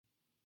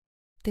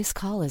This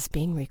call is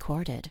being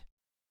recorded.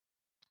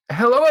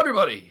 Hello,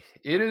 everybody.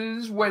 It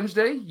is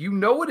Wednesday. You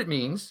know what it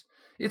means.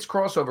 It's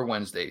Crossover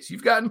Wednesdays.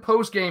 You've gotten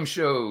post-game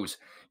shows.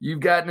 You've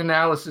gotten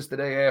analysis the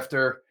day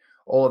after,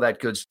 all of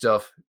that good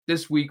stuff.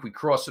 This week, we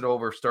cross it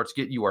over, starts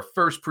getting you our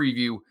first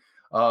preview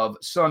of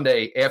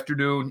Sunday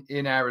afternoon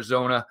in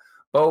Arizona.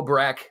 Bo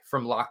Brack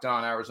from Locked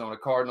On Arizona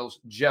Cardinals,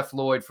 Jeff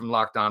Lloyd from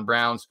Locked On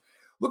Browns.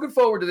 Looking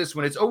forward to this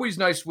one. It's always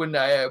nice when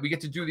we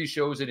get to do these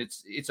shows, and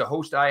it's a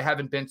host I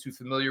haven't been too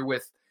familiar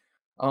with.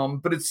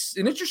 But it's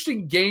an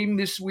interesting game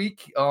this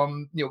week.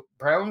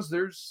 Browns,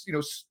 there's,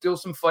 still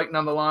some fighting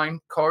on the line.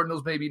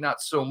 Cardinals, maybe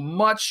not so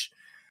much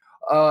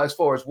as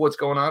far as what's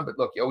going on. But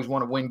look, you always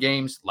want to win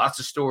games. Lots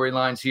of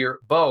storylines here.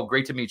 Bo,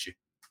 great to meet you.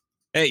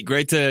 Hey,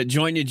 great to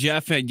join you,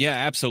 Jeff. And yeah,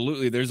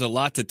 absolutely. There's a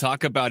lot to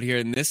talk about here.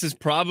 And this is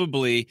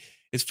probably,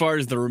 as far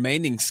as the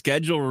remaining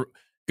schedule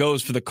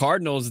goes for the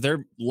Cardinals,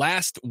 their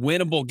last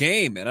winnable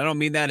game. And I don't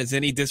mean that as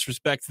any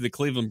disrespect to the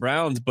Cleveland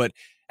Browns, but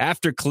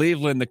after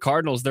Cleveland, the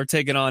Cardinals, they're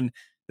taking on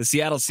the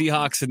Seattle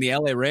Seahawks and the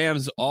LA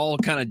Rams, all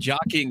kind of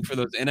jockeying for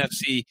those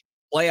NFC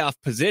playoff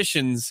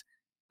positions.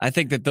 I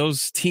think that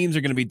those teams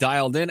are going to be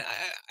dialed in. I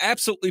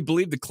absolutely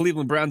believe the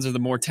Cleveland Browns are the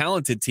more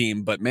talented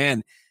team, but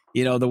man,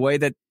 the way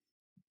that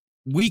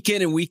week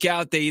in and week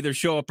out, they either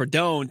show up or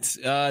don't.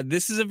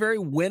 This is a very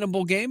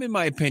winnable game, in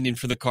my opinion,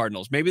 for the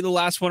Cardinals. Maybe the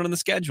last one on the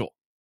schedule.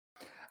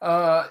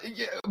 Yeah,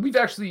 we've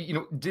actually,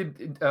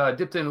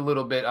 dipped in a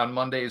little bit on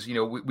Mondays.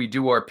 We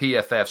do our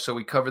PFF, so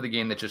we cover the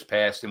game that just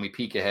passed and we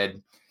peek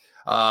ahead.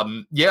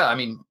 You're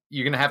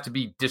going to have to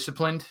be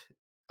disciplined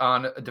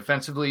on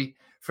defensively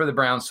for the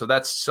Browns. So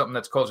that's something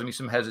that's causing me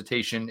some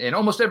hesitation. And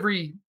almost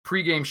every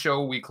pregame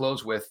show we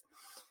close with,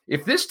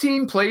 if this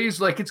team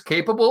plays like it's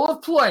capable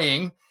of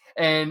playing,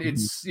 and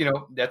it's,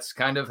 that's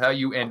kind of how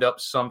you end up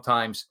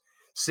sometimes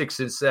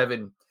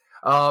 6-7.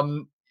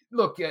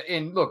 Look,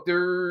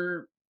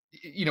 they're,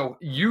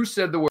 you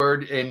said the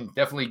word, and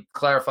definitely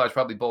clarifies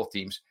probably both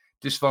teams.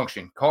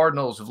 Dysfunction.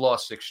 Cardinals have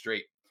lost 6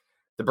 straight.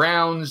 The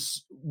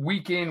Browns,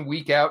 week in,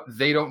 week out,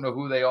 they don't know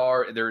who they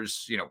are.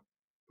 There's,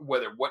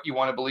 whether what you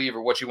want to believe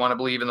or what you want to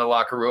believe in the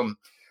locker room.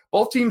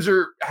 Both teams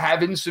are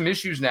having some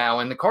issues now,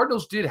 and the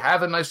Cardinals did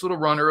have a nice little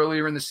run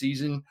earlier in the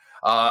season.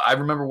 I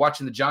remember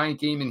watching the Giant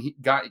game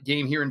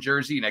here in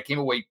Jersey, and I came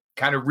away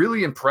kind of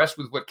really impressed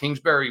with what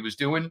Kingsbury was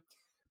doing.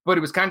 But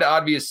it was kind of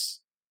obvious,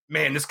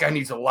 man, this guy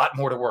needs a lot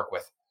more to work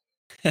with.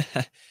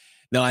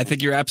 No, I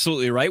think you're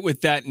absolutely right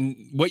with that. And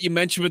what you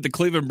mentioned with the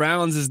Cleveland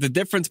Browns is the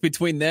difference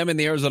between them and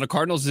the Arizona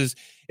Cardinals is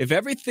if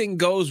everything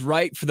goes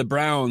right for the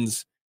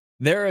Browns,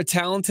 they're a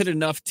talented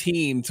enough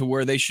team to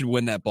where they should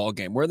win that ball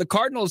game. Where the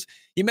Cardinals,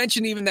 you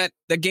mentioned even that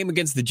game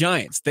against the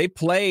Giants, they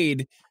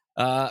played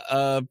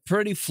a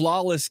pretty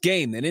flawless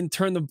game. They didn't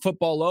turn the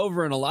football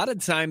over. And a lot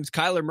of times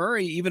Kyler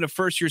Murray, even a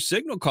first-year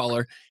signal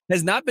caller,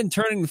 has not been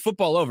turning the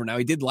football over. Now,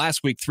 he did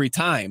last week 3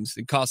 times.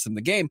 It cost him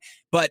the game.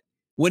 But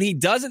when he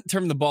doesn't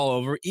turn the ball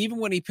over, even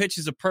when he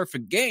pitches a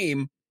perfect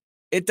game,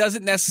 it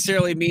doesn't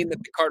necessarily mean that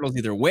the Cardinals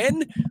either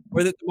win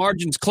or that the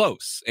margin's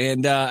close.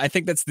 And I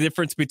think that's the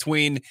difference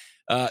between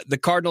the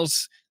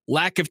Cardinals'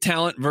 lack of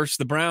talent versus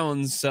the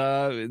Browns.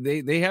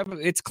 They have,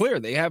 it's clear,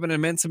 they have an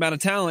immense amount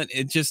of talent.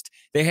 It just,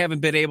 they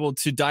haven't been able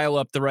to dial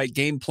up the right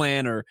game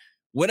plan or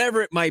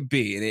whatever it might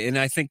be. And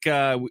I think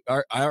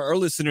our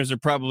listeners are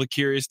probably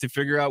curious to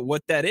figure out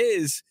what that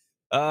is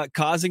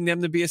causing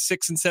them to be a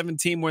 6-7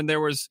 team when there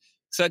was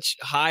such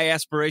high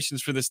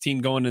aspirations for this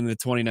team going into the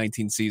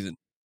 2019 season.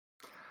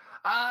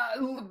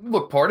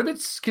 Look, part of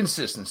it's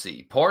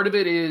consistency. Part of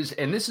it is,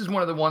 and this is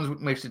one of the ones that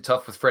makes it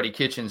tough with Freddie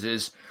Kitchens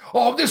is,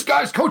 this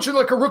guy's coaching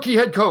like a rookie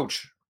head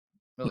coach.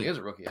 Well, he is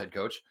a rookie head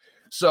coach.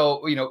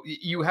 So,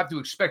 you have to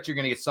expect you're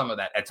going to get some of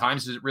that. At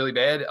times, is it really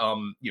bad?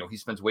 He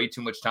spends way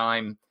too much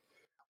time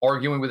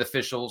arguing with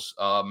officials.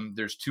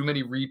 There's too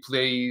many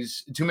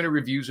replays, too many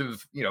reviews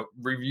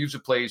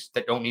of plays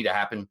that don't need to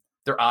happen.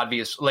 They're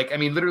obvious.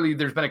 Literally,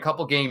 there's been a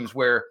couple games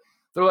where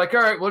they're like,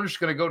 all right, we're just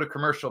going to go to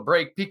commercial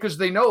break because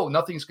they know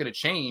nothing's going to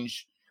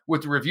change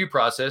with the review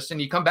process.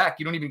 And you come back,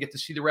 you don't even get to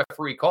see the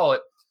referee call it.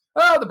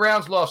 Oh, the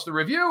Browns lost the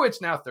review. It's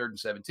now 3rd and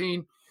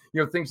 17,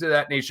 things of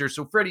that nature.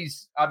 So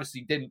Freddie's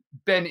obviously didn't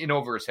bend in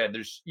over his head.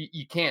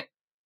 You can't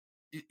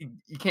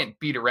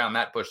beat around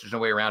that bush. There's no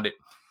way around it.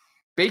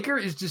 Baker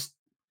is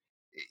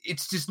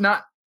it's just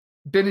not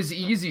been as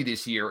easy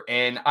this year.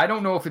 And I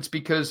don't know if it's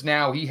because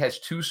now he has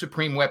 2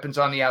 supreme weapons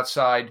on the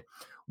outside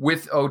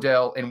with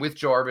Odell and with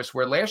Jarvis,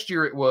 where last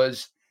year it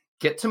was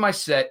get to my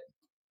set,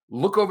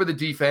 look over the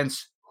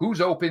defense,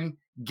 who's open,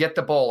 get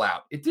the ball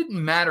out. It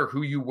didn't matter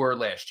who you were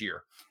last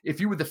year. If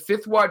you were the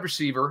 5th wide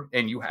receiver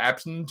and you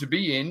happened to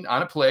be in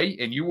on a play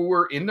and you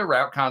were in the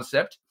route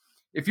concept,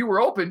 if you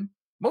were open,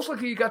 most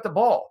likely you got the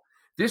ball.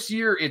 This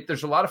year,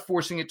 there's a lot of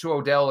forcing it to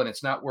Odell, and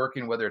it's not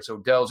working, whether it's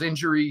Odell's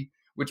injury,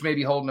 which may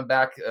be holding him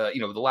back,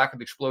 the lack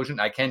of explosion.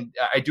 I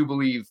do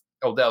believe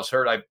Odell's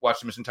hurt. I've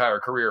watched him his entire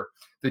career.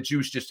 The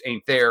juice just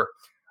ain't there.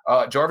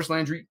 Jarvis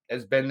Landry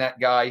has been that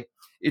guy.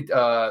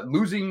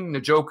 Losing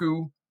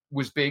Njoku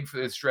was big for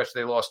the stretch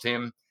they lost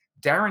him.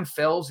 Darren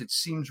Fells, it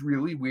seems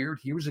really weird.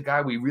 He was a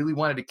guy we really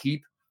wanted to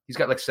keep. He's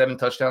got like 7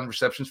 touchdown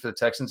receptions for the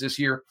Texans this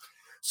year.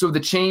 So the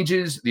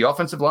changes, the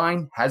offensive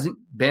line hasn't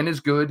been as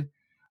good.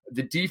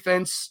 The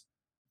defense,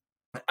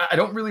 I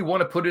don't really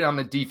want to put it on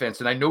the defense.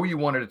 And I know you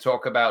wanted to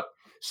talk about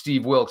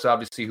Steve Wilks,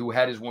 obviously, who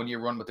had his 1-year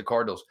run with the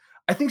Cardinals.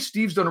 I think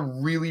Steve's done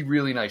a really,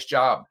 really nice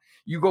job.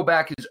 You go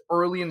back as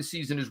early in the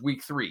season as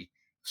week 3,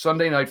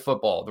 Sunday Night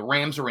Football. The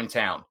Rams are in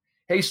town.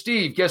 Hey,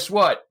 Steve, guess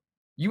what?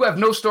 You have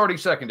no starting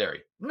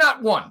secondary.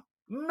 Not one.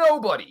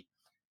 Nobody.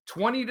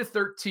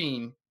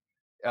 20-13.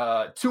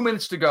 2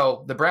 minutes to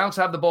go. The Browns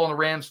have the ball in the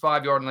Rams'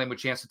 5-yard line with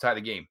a chance to tie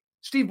the game.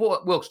 Steve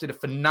Wilks did a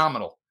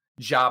phenomenal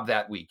job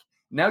that week.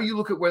 Now you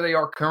look at where they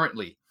are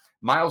currently.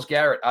 Myles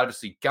Garrett,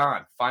 obviously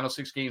gone. Final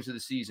 6 games of the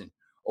season.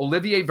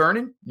 Olivier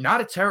Vernon, not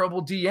a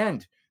terrible D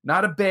end.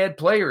 Not a bad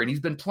player. And he's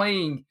been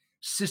playing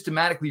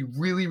systematically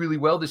really, really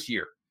well this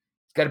year.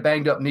 He's got a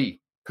banged up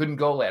knee. Couldn't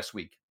go last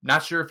week.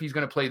 Not sure if he's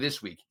going to play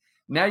this week.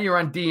 Now you're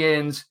on D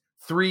ends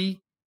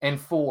 3 and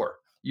 4.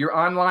 You're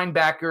on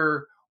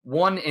linebacker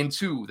 1 and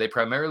 2. They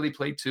primarily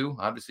played 2.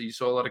 Obviously, you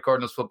saw a lot of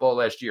Cardinals football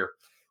last year.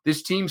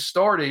 This team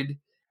started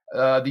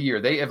the year.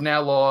 They have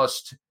now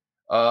lost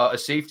a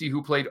safety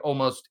who played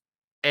almost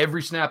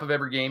every snap of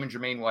every game in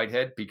Jermaine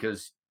Whitehead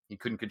because he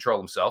couldn't control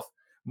himself.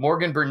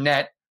 Morgan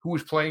Burnett, who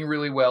was playing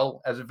really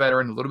well as a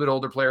veteran, a little bit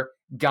older player,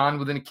 gone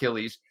with an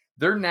Achilles.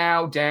 They're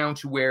now down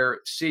to where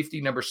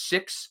safety number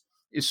 6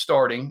 is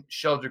starting.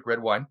 Sheldrick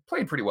Redwine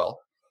played pretty well.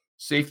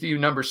 Safety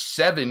number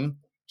 7,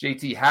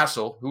 JT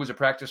Hassel, who was a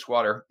practice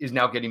squatter, is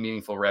now getting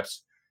meaningful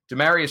reps.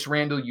 Demarius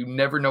Randall, you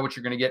never know what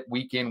you're going to get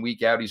week in,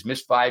 week out. He's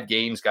missed 5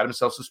 games, got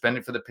himself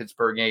suspended for the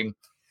Pittsburgh game.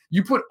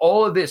 You put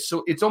all of this,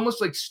 so it's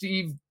almost like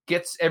Steve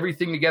gets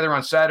everything together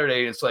on Saturday,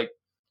 and it's like,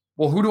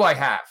 well, who do I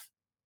have?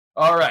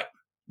 All right,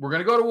 we're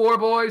going to go to war,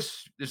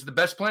 boys. This is the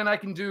best plan I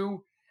can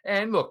do.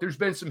 And look, there's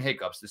been some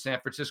hiccups. The San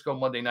Francisco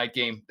Monday night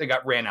game, they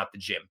got ran out the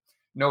gym.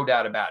 No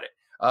doubt about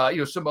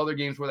it. Some other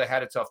games where they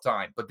had a tough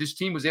time. But this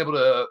team was able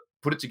to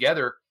put it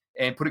together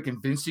and put a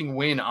convincing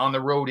win on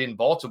the road in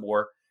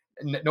Baltimore.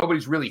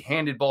 Nobody's really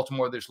handed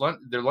Baltimore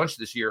their lunch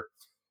this year.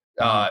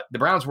 The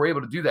Browns were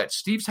able to do that.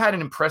 Steve's had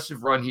an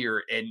impressive run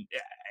here. And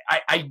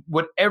I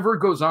whatever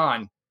goes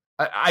on,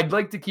 I'd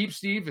like to keep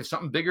Steve. If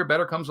something bigger,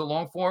 better comes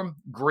along for him,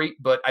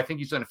 great. But I think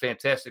he's done a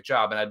fantastic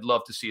job, and I'd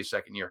love to see a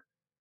second year.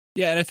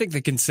 Yeah, and I think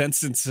the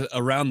consensus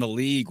around the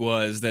league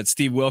was that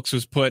Steve Wilks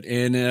was put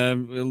in a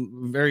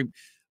very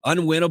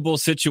unwinnable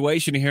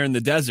situation here in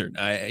the desert.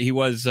 He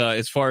was,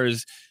 as far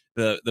as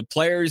the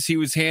players he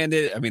was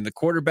handed, I mean, the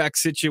quarterback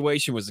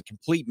situation was a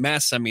complete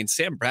mess. I mean,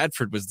 Sam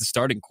Bradford was the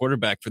starting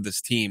quarterback for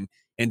this team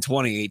in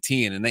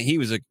 2018, and he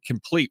was a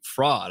complete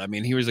fraud. I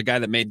mean, he was a guy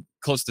that made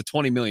close to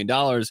 $20 million,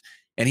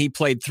 and he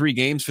played 3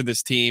 games for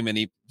this team, and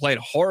he played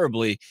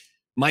horribly.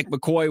 Mike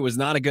McCoy was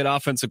not a good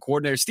offensive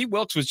coordinator. Steve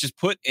Wilks was just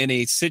put in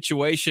a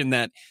situation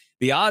that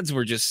the odds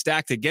were just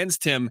stacked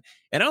against him.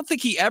 And I don't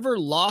think he ever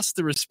lost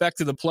the respect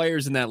of the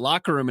players in that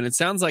locker room. And it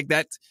sounds like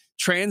that's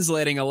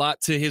translating a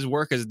lot to his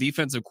work as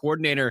defensive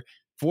coordinator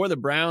for the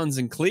Browns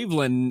in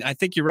Cleveland. I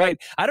think you're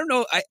right. I don't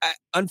know.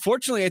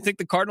 Unfortunately, I think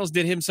the Cardinals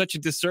did him such a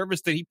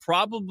disservice that he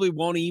probably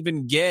won't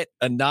even get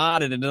a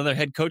nod at another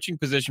head coaching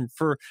position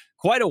for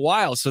quite a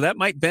while. So that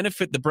might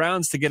benefit the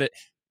Browns to get it.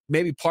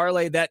 Maybe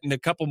parlay that in a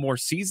couple more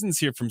seasons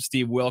here from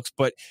Steve Wilks.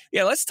 But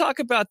yeah, let's talk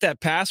about that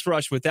pass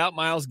rush without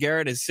Myles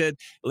Garrett. As said,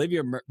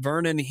 Olivier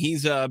Vernon,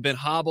 he's been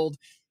hobbled.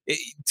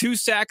 2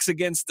 sacks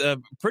against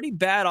a pretty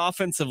bad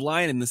offensive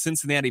line in the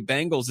Cincinnati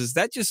Bengals. Is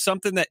that just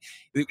something that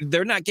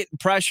they're not getting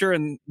pressure,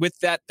 and with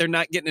that, they're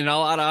not getting a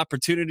lot of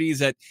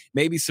opportunities at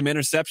maybe some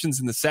interceptions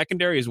in the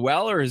secondary as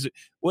well? Or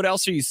what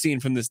else are you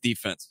seeing from this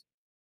defense?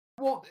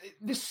 Well,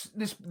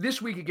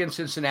 this week against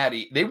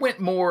Cincinnati, they went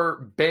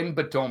more bend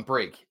but don't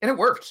break, and it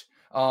worked.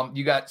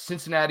 You got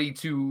Cincinnati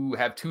to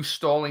have 2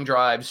 stalling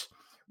drives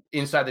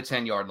inside the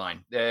 10-yard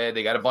line.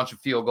 They got a bunch of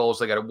field goals.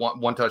 They got a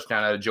one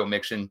touchdown out of Joe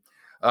Mixon.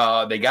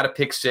 They got a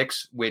pick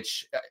 6,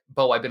 which,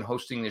 Bo, I've been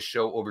hosting this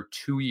show over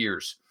 2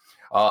 years.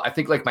 I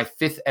think like my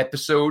 5th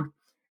episode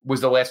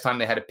was the last time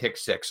they had a pick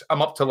 6.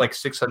 I'm up to like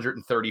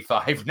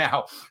 635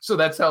 now. So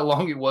that's how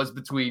long it was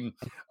between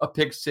a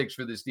pick 6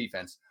 for this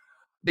defense.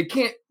 They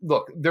can't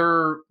look.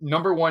 Their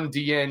number 1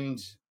 D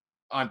end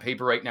on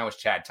paper right now is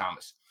Chad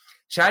Thomas.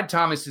 Chad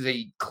Thomas is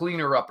a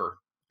cleaner upper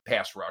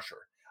pass rusher.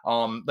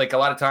 Like a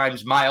lot of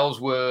times,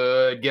 Myles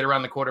would get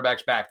around the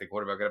quarterback's back. The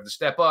quarterback would have to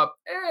step up.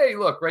 Hey,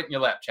 look, right in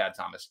your lap, Chad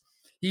Thomas.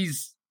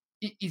 He's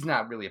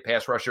not really a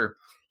pass rusher.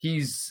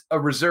 He's a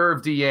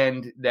reserve D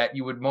end that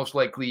you would most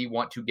likely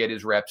want to get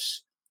his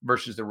reps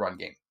versus the run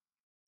game.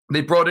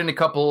 They brought in a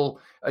couple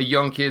of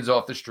young kids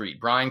off the street.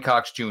 Brian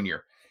Cox Jr.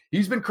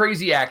 He's been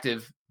crazy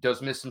active. Does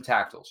miss some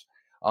tackles.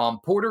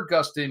 Porter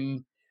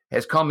Gustin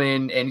has come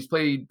in, and he's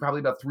played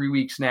probably about 3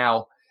 weeks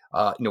now.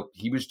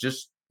 He was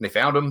they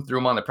found him, threw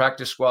him on the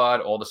practice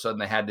squad. All of a sudden,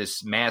 they had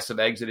this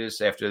massive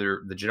exodus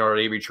after the Gennard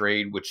Avery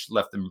trade, which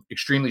left them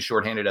extremely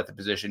shorthanded at the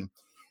position.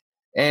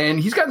 And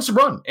he's gotten some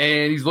run,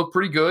 and he's looked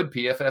pretty good.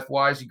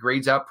 PFF-wise, he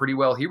grades out pretty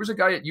well. He was a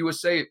guy at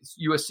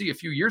USC a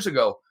few years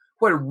ago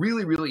who had a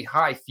really, really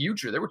high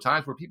future. There were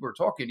times where people were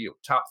talking,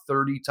 top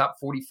 30, top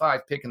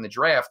 45 pick in the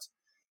draft.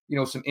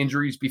 Some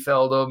injuries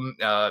befell him,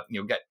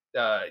 got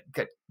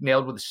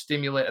nailed with a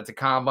stimulant at the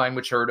combine,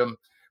 which hurt him.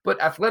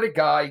 But athletic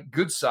guy,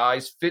 good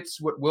size,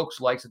 fits what Wilks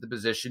likes at the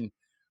position.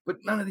 But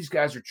none of these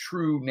guys are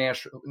true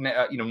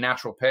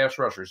natural pass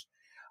rushers.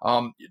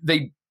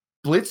 They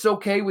blitz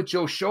okay with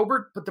Joe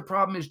Schobert, but the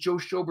problem is Joe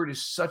Schobert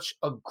is such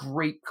a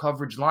great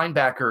coverage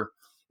linebacker.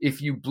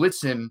 If you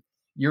blitz him,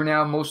 you're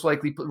now most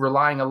likely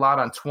relying a lot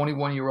on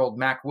 21-year-old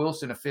Mack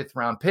Wilson, a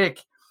fifth-round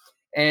pick.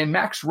 And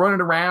Mack's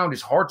running around.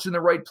 His heart's in the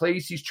right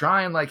place. He's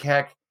trying like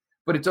heck,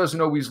 but it doesn't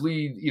always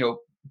lead,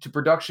 to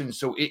production.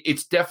 So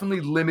it's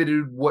definitely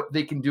limited what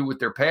they can do with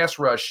their pass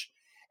rush.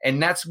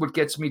 And that's what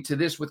gets me to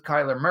this with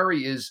Kyler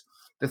Murray is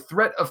the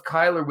threat of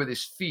Kyler with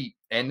his feet.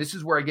 And this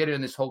is where I get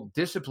in this whole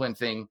discipline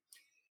thing.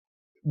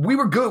 We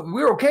were good.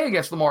 We were okay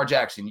against Lamar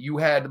Jackson. You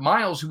had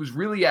Miles, who was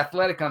really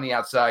athletic on the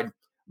outside,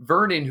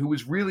 Vernon, who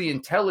was really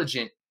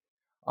intelligent.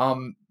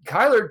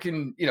 Kyler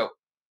can,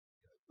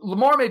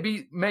 Lamar may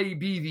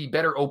be the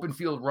better open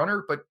field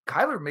runner, but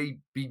Kyler may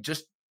be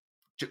just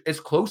as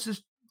close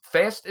as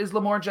fast as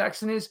Lamar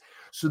Jackson is.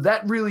 So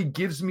that really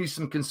gives me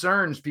some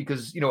concerns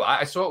because,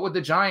 I saw it with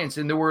the Giants,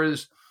 and there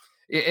was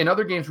in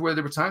other games where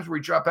there were times where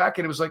he dropped back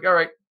and it was like, all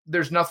right,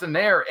 there's nothing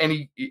there.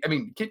 And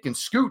kid can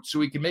scoot,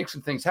 so he can make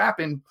some things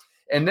happen.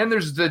 And then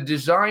there's the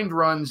designed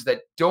runs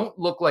that don't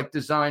look like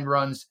designed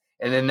runs.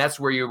 And then that's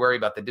where you worry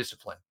about the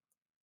discipline.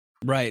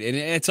 Right. And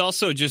it's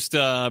also just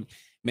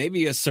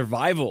maybe a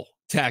survival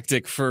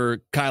tactic for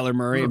Kyler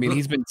Murray. I mean,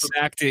 he's been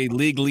sacked a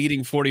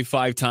league-leading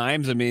 45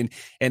 times. I mean,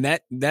 and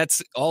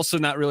that's also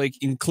not really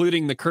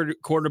including the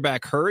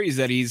quarterback hurries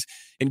that he's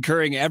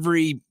incurring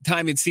every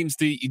time it seems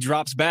he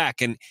drops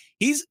back. And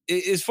he's,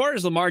 as far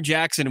as Lamar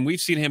Jackson, and we've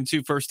seen him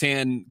too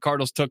firsthand,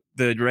 Cardinals took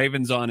the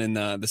Ravens on in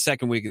the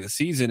second week of the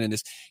season, and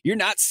you're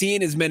not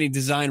seeing as many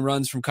design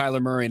runs from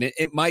Kyler Murray. And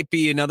it might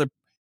be another,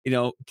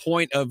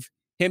 point of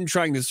him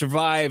trying to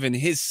survive and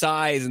his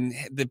size and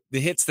the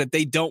hits that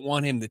they don't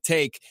want him to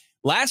take.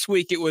 Last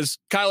week, it was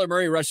Kyler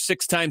Murray rushed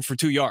 6 times for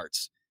 2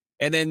 yards.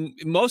 And then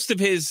most of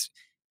his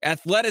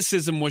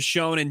athleticism was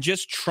shown in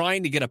just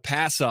trying to get a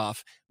pass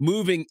off,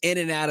 moving in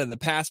and out of the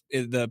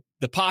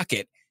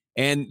pocket.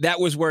 And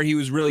that was where he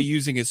was really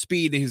using his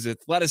speed, his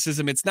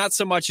athleticism. It's not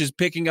so much as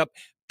picking up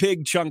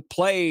big chunk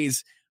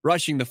plays,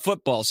 rushing the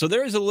football. So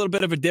there is a little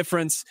bit of a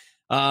difference.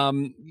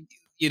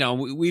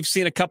 We've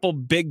seen a couple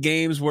big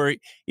games where,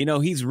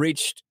 he's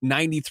reached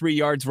 93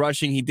 yards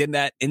rushing. He did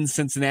that in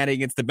Cincinnati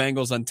against the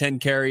Bengals on 10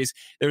 carries.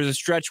 There was a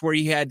stretch where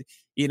he had,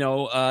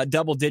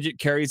 double-digit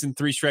carries in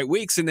 3 straight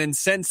weeks. And then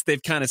since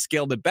they've kind of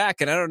scaled it back,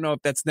 and I don't know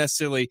if that's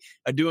necessarily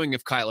a doing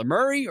of Kyler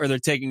Murray or they're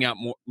taking out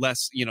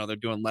less, they're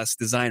doing less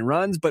design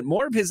runs, but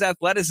more of his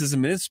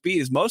athleticism and his speed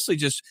is mostly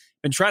just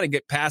been trying to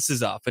get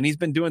passes off. And he's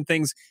been doing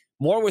things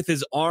more with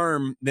his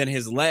arm than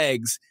his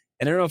legs.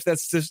 And I don't know if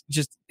that's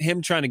just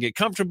him trying to get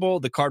comfortable,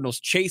 the Cardinals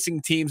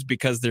chasing teams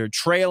because they're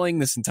trailing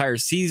this entire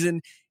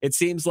season. It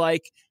seems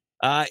like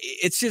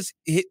it's just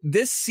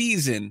this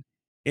season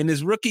in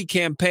his rookie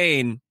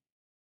campaign,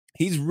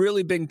 he's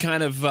really been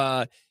kind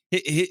of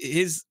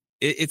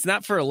it's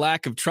not for a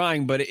lack of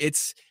trying, but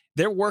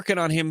they're working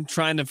on him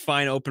trying to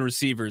find open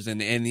receivers.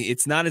 And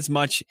it's not as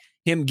much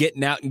him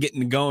getting out and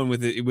getting going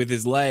with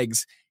his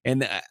legs.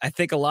 And I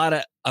think a lot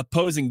of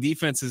opposing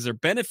defenses are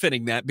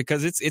benefiting that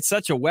because it's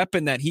such a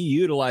weapon that he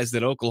utilized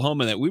at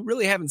Oklahoma that we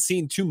really haven't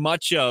seen too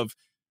much of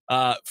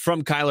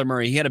from Kyler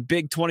Murray. He had a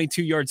big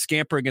 22-yard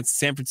scamper against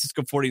the San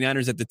Francisco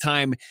 49ers at the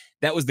time.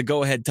 That was the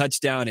go-ahead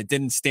touchdown. It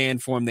didn't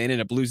stand for him. They ended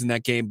up losing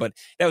that game, but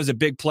that was a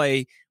big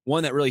play,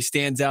 one that really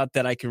stands out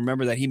that I can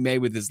remember that he made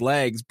with his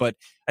legs. But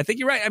I think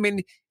you're right. I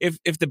mean,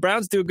 if the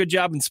Browns do a good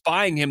job in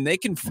spying him, they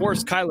can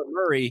force Kyler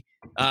Murray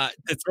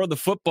to throw the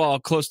football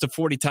close to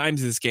 40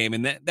 times this game,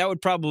 and that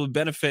would probably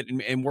benefit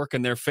and work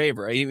in their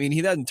favor. I mean,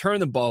 he doesn't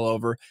turn the ball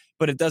over,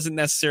 but it doesn't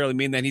necessarily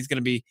mean that he's going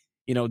to be,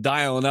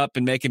 dialing up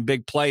and making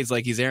big plays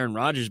like he's Aaron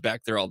Rodgers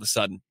back there all of a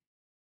sudden.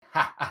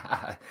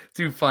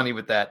 Too funny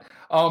with that.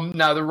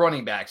 Now the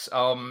running backs.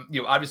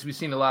 Obviously we've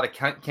seen a lot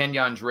of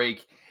Kenyon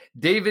Drake.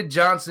 David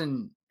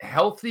Johnson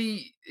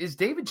healthy. Is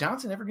David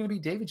Johnson ever going to be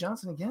David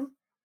Johnson again?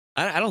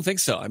 I don't think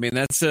so. I mean,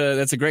 that's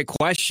a great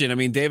question. I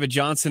mean, David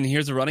Johnson,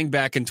 here's a running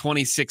back in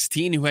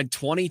 2016 who had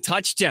 20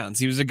 touchdowns.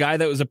 He was a guy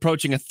that was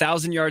approaching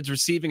 1,000 yards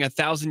receiving,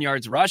 1,000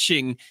 yards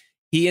rushing.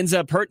 He ends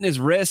up hurting his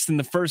wrist in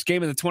the first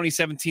game of the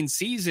 2017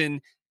 season,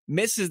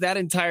 misses that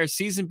entire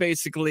season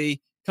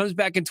basically, comes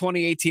back in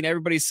 2018.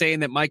 Everybody's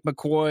saying that Mike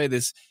McCoy,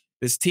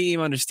 this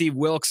team under Steve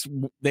Wilks,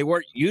 they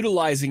weren't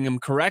utilizing him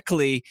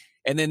correctly.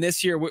 And then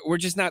this year, we're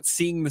just not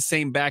seeing the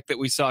same back that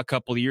we saw a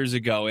couple of years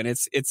ago. And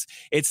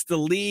it's the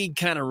league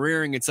kind of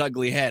rearing its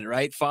ugly head,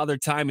 right? Father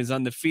Time is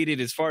undefeated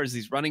as far as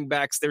these running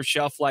backs. Their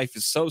shelf life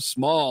is so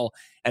small.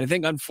 And I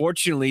think,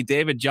 unfortunately,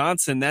 David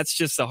Johnson, that's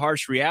just a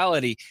harsh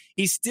reality.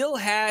 He's still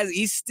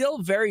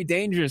very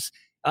dangerous.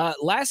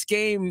 Last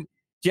game,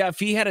 Jeff,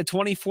 he had a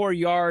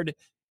 24-yard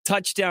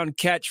touchdown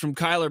catch from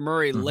Kyler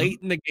Murray late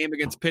in the game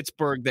against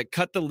Pittsburgh that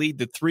cut the lead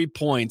to 3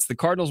 points. The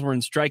Cardinals were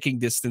in striking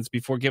distance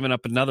before giving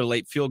up another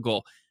late field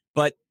goal.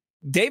 But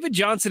David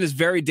Johnson is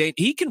very dangerous.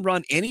 He can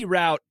run any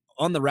route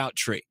on the route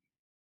tree.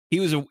 He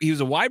was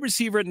a wide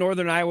receiver at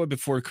Northern Iowa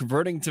before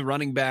converting to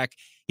running back.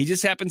 He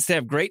just happens to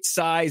have great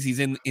size. He's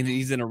in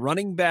a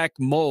running back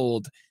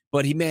mold,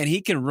 but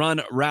he can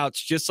run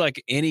routes just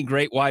like any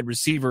great wide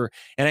receiver.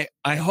 And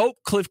I hope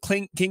Cliff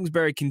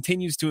Kingsbury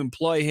continues to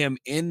employ him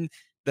in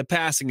the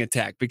passing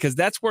attack, because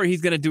that's where he's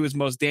going to do his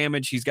most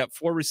damage. He's got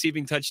 4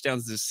 receiving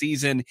touchdowns this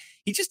season.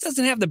 He just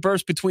doesn't have the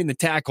burst between the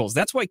tackles.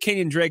 That's why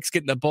Kenyon Drake's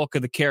getting the bulk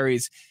of the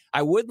carries.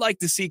 I would like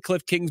to see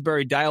Cliff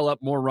Kingsbury dial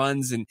up more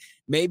runs and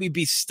maybe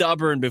be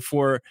stubborn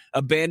before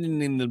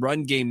abandoning the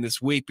run game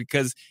this week,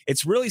 because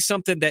it's really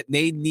something that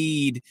they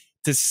need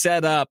to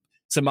set up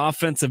some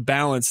offensive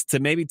balance to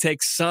maybe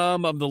take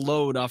some of the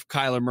load off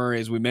Kyler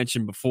Murray, as we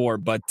mentioned before.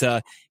 But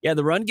the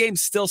run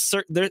game's still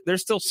they're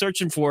still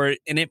searching for it,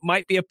 and it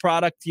might be a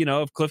product,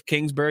 of Cliff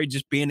Kingsbury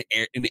just being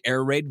an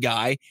air raid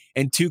guy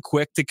and too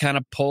quick to kind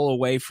of pull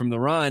away from the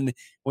run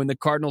when the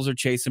Cardinals are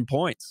chasing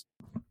points.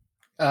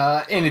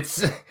 And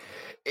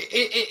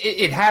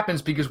it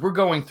happens because we're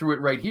going through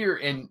it right here.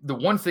 And the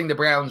one thing the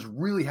Browns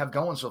really have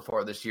going so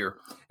far this year,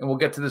 and we'll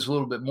get to this a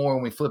little bit more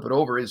when we flip it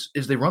over, is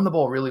they run the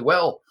ball really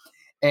well.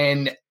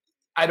 And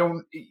I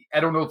don't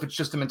know if it's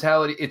just a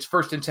mentality. It's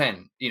 1st and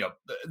 10.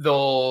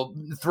 They'll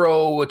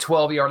throw a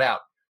 12-yard out.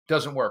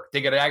 Doesn't work.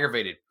 They get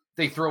aggravated.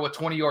 They throw a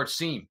 20-yard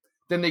seam.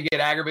 Then they get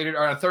aggravated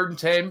on a 3rd and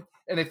 10.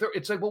 And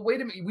it's like, well, wait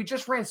a minute. We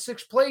just ran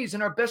 6 plays,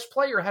 and our best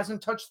player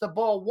hasn't touched the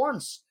ball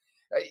once.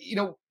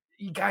 You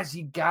guys,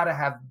 you got to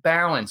have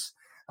balance.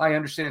 I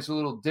understand it's a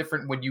little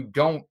different when you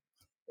don't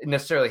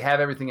necessarily have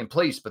everything in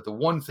place. But the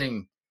one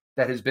thing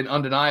that has been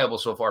undeniable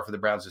so far for the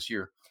Browns this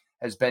year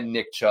has been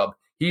Nick Chubb.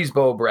 He's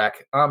Bo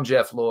Brack. I'm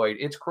Jeff Lloyd.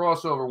 It's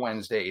Crossover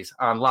Wednesdays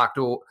on Locked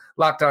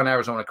On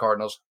Arizona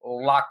Cardinals,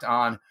 Locked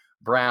On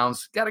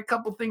Browns. Got a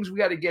couple things we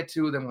got to get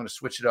to. Then I'm going to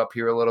switch it up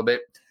here a little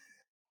bit.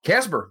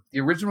 Casper,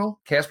 the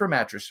original Casper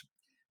mattress,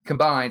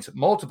 combines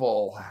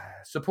multiple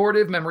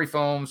supportive memory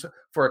foams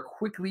for a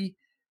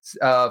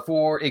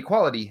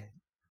quality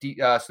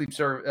sleep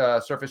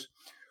surface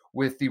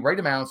with the right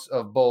amounts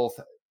of both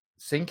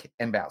sink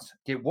and bounce.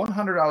 Get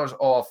 $100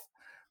 off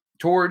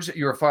towards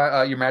your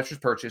mattress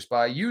purchase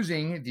by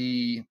using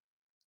the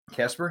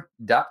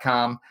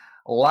Casper.com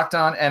Locked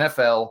On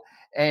NFL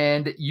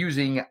and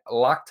using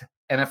Locked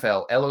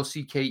NFL,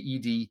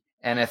 LOCKED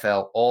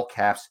NFL, all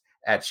caps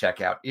at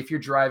checkout. If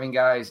you're driving,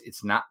 guys,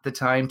 it's not the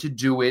time to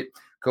do it.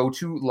 Go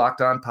to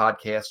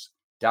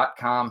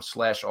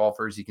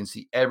LockedOnPodcasts.com/offers. You can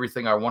see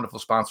everything our wonderful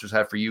sponsors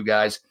have for you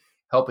guys,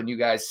 helping you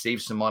guys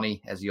save some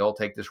money as you all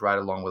take this ride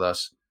along with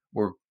us.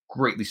 We're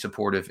greatly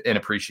supportive and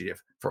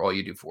appreciative for all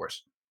you do for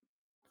us.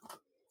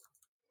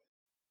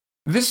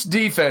 This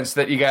defense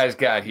that you guys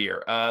got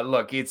here,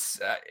 look, it's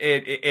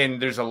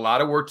and there's a lot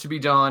of work to be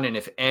done. And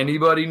if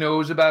anybody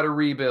knows about a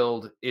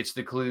rebuild, it's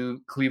the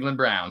Cleveland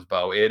Browns,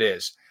 Bo. It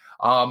is.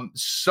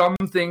 Some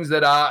things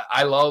that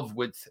I love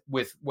with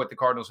what the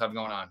Cardinals have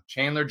going on.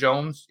 Chandler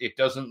Jones, it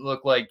doesn't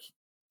look like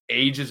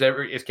age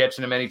is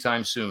catching him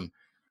anytime soon.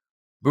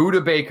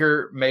 Budda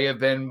Baker may have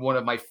been one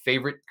of my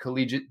favorite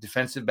collegiate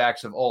defensive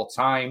backs of all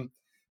time.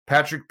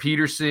 Patrick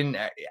Peterson,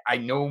 I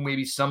know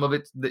maybe some of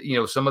it,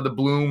 some of the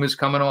bloom is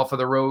coming off of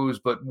the rose,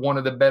 but one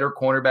of the better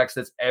cornerbacks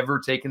that's ever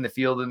taken the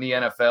field in the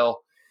NFL.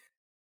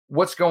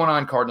 What's going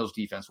on Cardinals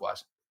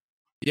defense-wise?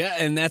 Yeah,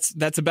 and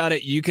that's about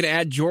it. You can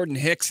add Jordan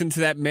Hicks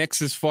into that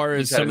mix as far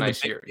as some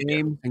of the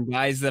names and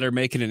guys that are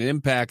making an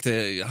impact.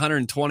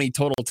 120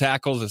 total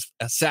tackles,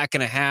 a sack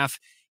and a half.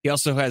 He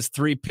also has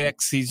 3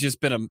 picks. He's just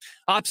been an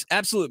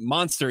absolute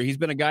monster. He's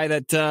been a guy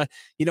that,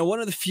 one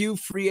of the few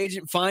free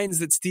agent finds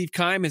that Steve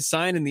Keim has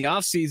signed in the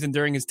offseason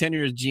during his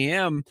tenure as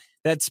GM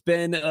that's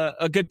been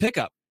a good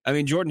pickup. I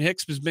mean, Jordan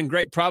Hicks has been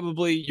great,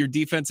 probably your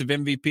defensive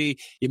MVP.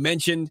 You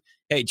mentioned,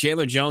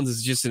 Chandler Jones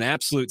is just an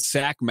absolute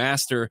sack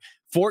master.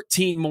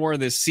 14 more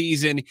this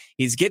season.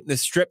 He's getting the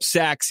strip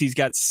sacks. He's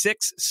got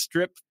 6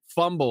 strip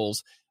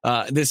fumbles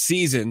this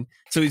season.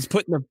 So he's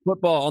putting the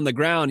football on the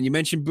ground. And you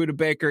mentioned Budda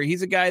Baker.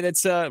 He's a guy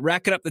that's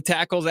racking up the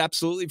tackles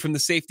absolutely from the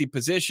safety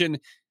position.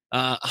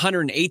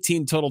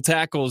 118 total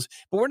tackles.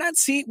 But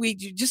we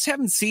just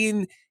haven't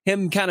seen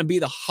him kind of be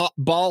the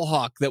ball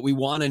hawk that we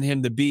wanted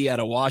him to be out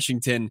of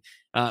Washington.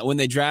 When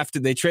they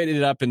traded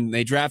it up and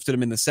they drafted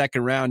him in the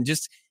 2nd round.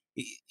 Just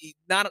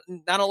not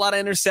a lot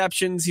of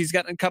interceptions. He's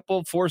gotten a couple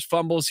of forced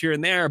fumbles here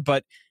and there,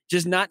 but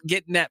just not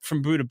getting that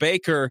from Budda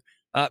Baker.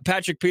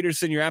 Patrick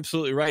Peterson, you're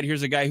absolutely right.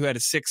 Here's a guy who had a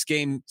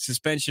 6-game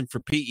suspension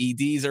for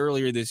PEDs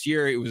earlier this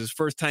year. It was his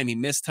first time he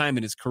missed time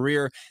in his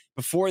career.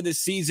 Before this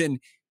season,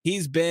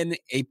 he's been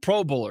a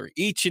Pro Bowler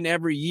each and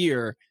every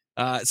year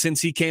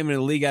since he came into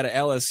the league out of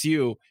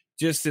LSU.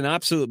 Just an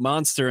absolute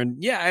monster.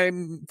 And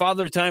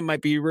Father Time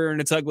might be rearing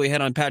its ugly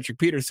head on Patrick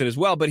Peterson as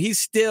well, but he's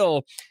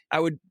still, I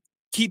would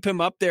keep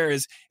him up there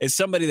as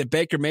somebody that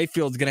Baker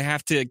Mayfield's going to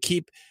have to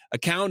keep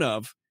account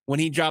of when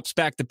he drops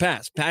back to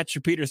pass.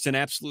 Patrick Peterson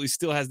absolutely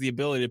still has the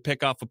ability to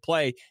pick off a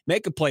play,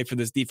 make a play for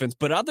this defense.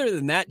 But other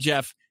than that,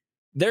 Jeff,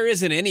 there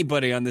isn't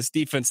anybody on this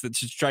defense that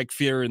should strike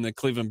fear in the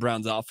Cleveland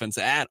Browns offense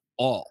at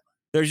all.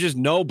 There's just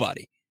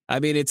nobody. I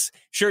mean, it's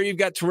sure you've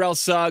got Terrell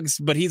Suggs,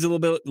 but he's a little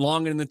bit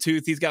longer in the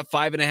tooth. He's got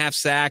 5.5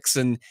 sacks,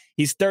 and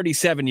he's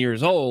 37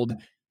 years old.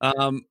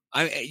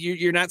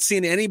 You're not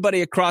seeing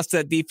anybody across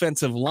that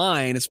defensive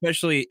line,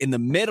 especially in the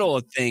middle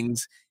of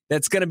things,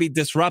 that's going to be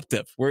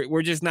disruptive.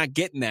 We're just not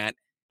getting that.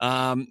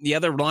 The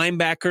other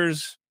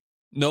linebackers,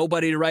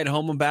 nobody to write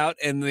home about,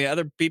 and the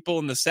other people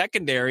in the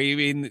secondary, I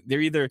mean,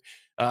 they're either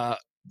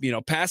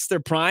past their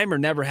prime or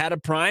never had a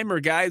prime, or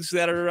guys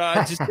that are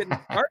just getting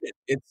started.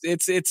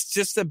 It's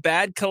just a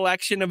bad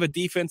collection of a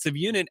defensive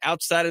unit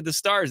outside of the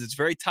stars. It's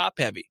very top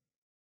heavy.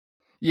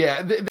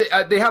 Yeah,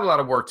 they have a lot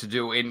of work to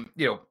do, and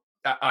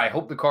I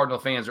hope the Cardinal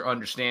fans are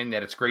understanding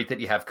that. It's great that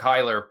you have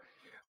Kyler,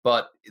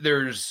 but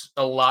there's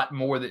a lot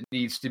more that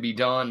needs to be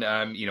done.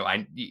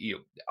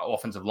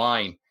 Offensive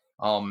line,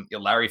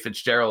 Larry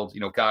Fitzgerald,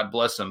 God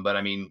bless him, but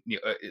I mean,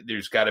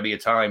 there's got to be a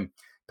time.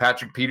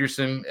 Patrick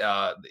Peterson,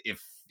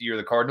 if you're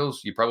the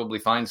Cardinals, you probably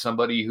find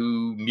somebody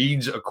who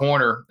needs a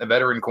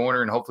veteran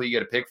corner, and hopefully you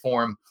get a pick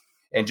for him,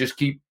 and just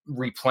keep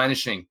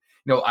replenishing.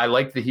 I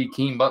like the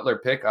Hakeem Butler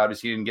pick.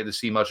 Obviously, you didn't get to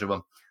see much of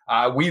him.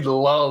 We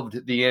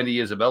loved the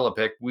Andy Isabella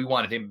pick. We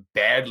wanted him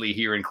badly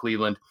here in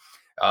Cleveland.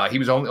 He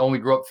was only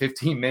grew up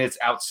 15 minutes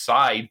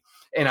outside,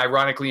 and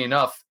ironically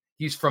enough,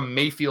 he's from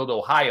Mayfield,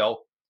 Ohio.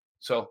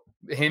 So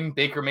him,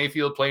 Baker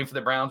Mayfield, playing for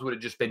the Browns would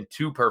have just been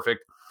too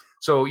perfect.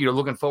 So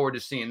looking forward to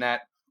seeing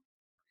that.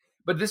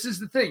 But this is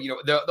the thing,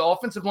 the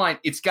offensive line,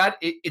 it's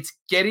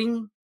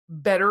getting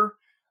better.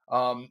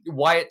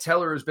 Wyatt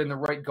Teller has been the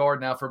right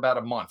guard now for about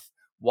a month.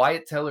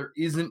 Wyatt Teller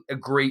isn't a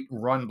great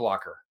run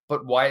blocker,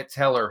 but Wyatt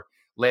Teller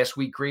last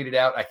week graded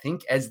out, I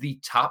think, as the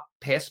top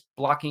pass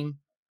blocking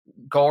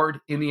guard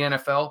in the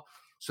NFL.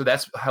 So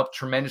that's helped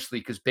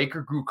tremendously because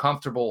Baker grew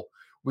comfortable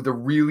with a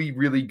really,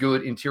 really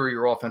good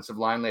interior offensive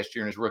line last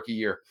year in his rookie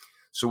year.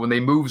 So when they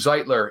moved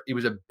Zeitler, it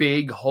was a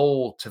big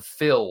hole to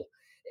fill.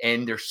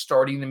 And they're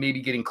starting to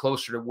maybe getting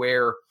closer to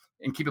where,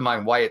 and keep in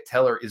mind, Wyatt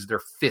Teller is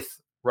their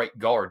 5th right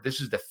guard. This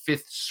is the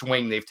 5th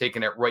swing they've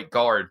taken at right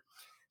guard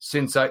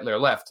since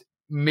Zeitler left.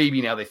 Maybe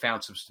now they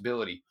found some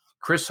stability.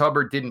 Chris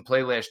Hubbard didn't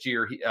play last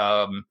year.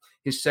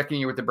 His second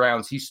year with the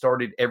Browns, he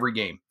started every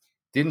game.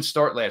 Didn't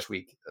start last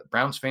week.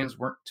 Browns fans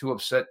weren't too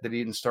upset that he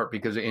didn't start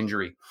because of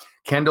injury.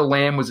 Kendall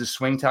Lamb was a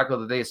swing tackle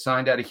that they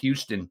assigned out of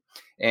Houston.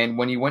 And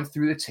when he went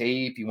through the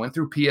tape, he went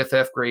through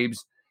PFF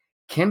grades,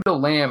 Kendall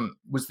Lamb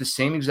was the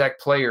same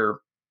exact player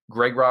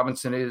Greg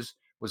Robinson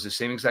was the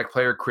same exact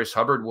player Chris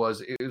Hubbard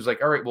was. It was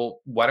like, all right, well,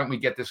 why don't we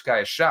get this guy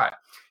a shot?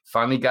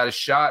 Finally got a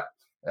shot.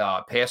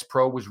 Pass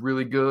pro was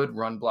really good.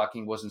 Run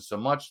blocking wasn't so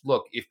much.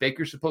 Look, if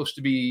Baker's supposed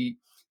to be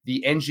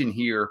the engine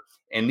here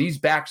and these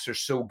backs are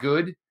so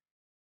good,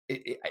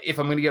 if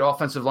I'm going to get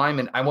offensive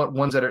linemen, I want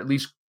ones that are at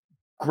least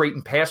great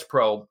in pass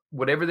pro.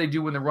 Whatever they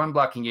do in the run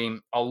blocking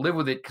game, I'll live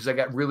with it because I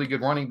got really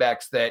good running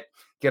backs that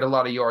get a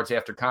lot of yards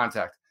after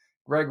contact.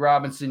 Greg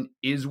Robinson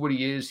is what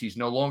he is. He's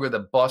no longer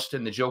the bust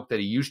and the joke that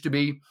he used to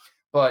be.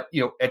 But,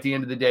 at the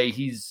end of the day,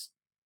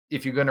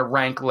 if you're going to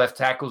rank left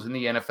tackles in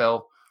the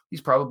NFL,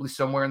 he's probably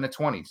somewhere in the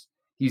 20s.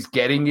 He's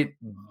getting it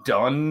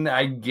done,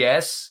 I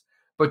guess,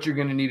 but you're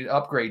going to need an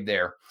upgrade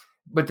there.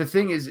 But the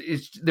thing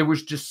is there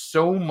was just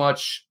so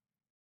much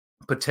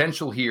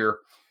potential here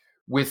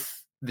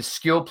with the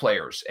skill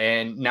players.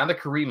 And now that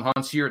Kareem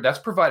Hunt's here, that's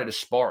provided a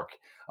spark.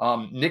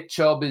 Nick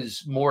Chubb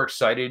is more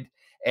excited,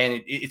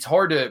 and it's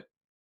hard to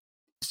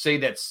say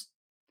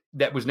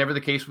that was never the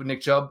case with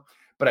Nick Chubb,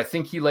 but I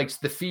think he likes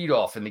the feed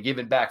off and the give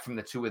it back from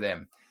the two of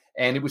them.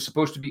 And it was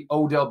supposed to be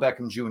Odell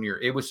Beckham Jr.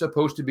 It was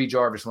supposed to be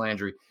Jarvis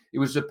Landry. It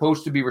was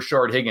supposed to be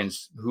Rashard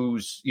Higgins,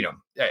 who's,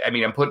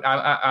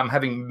 I'm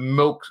having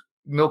milk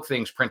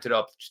things printed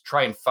up to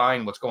try and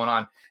find what's going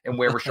on and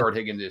where Rashard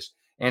Higgins is.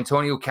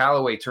 Antonio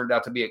Callaway turned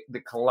out to be the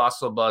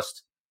colossal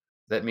bust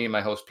that me and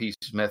my host P.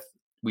 Smith,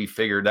 we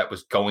figured that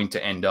was going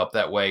to end up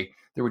that way.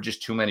 There were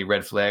just too many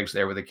red flags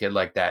there with a kid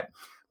like that.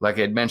 Like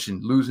I had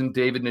mentioned, losing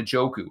David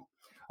Njoku.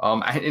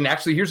 And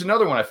actually, here's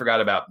another one I forgot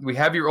about. We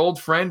have your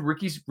old friend,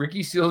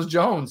 Ricky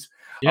Seals-Jones,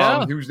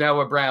 who's now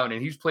a Brown,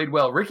 and he's played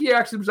well. Ricky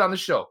actually was on the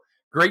show.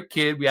 Great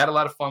kid. We had a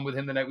lot of fun with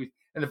him the night.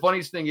 And the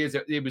funniest thing is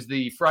it was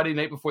the Friday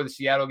night before the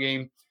Seattle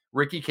game.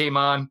 Ricky came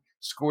on,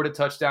 scored a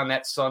touchdown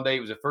that Sunday.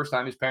 It was the first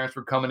time his parents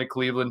were coming to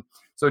Cleveland.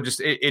 So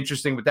just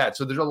interesting with that.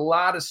 So there's a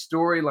lot of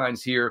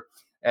storylines here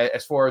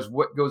as far as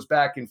what goes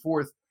back and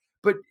forth.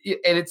 But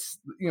it's,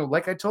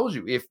 like I told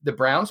you, if the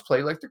Browns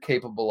play like they're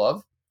capable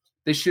of,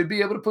 they should be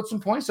able to put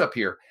some points up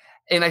here.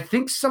 And I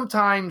think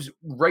sometimes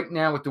right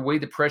now with the way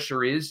the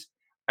pressure is,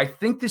 I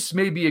think this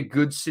may be a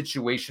good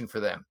situation for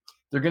them.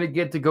 They're going to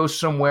get to go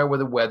somewhere where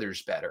the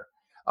weather's better.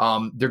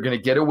 They're going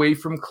to get away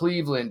from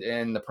Cleveland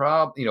and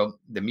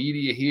the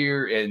media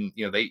here. And,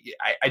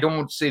 I don't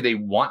want to say they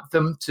want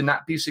them to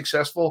not be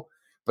successful,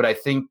 but I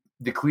think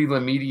the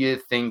Cleveland media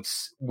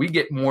thinks we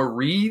get more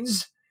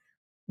reads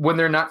when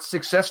they're not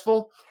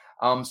successful.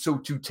 So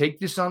to take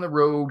this on the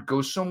road,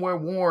 go somewhere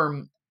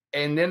warm,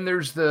 and then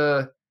there's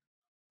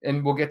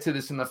and we'll get to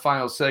this in the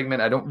final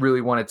segment. I don't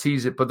really want to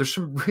tease it, but there's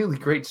some really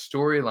great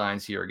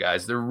storylines here,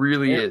 guys. There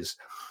really is.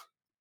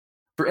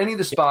 For any of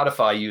the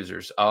Spotify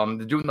users,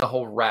 they're doing the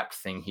whole rap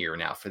thing here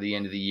now for the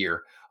end of the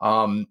year.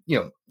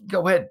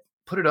 Go ahead,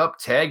 put it up,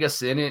 tag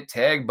us in it,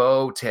 tag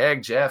Bo,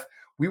 tag Jeff.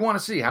 We want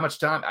to see how much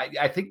time.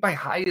 I think my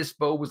highest,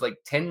 Bo, was like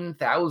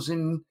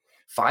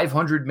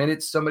 10,500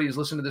 minutes. Somebody's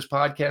listened to this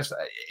podcast.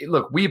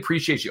 Look, we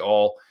appreciate you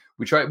all.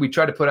 We try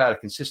to put out a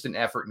consistent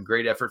effort and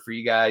great effort for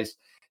you guys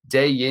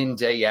day in,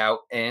 day out.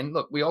 And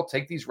look, we all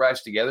take these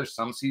rides together.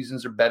 Some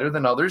seasons are better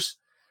than others,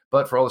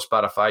 but for all the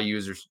Spotify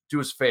users,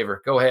 do us a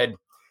favor. Go ahead,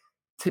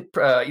 take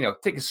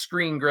a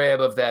screen grab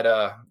of that,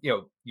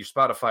 your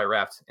Spotify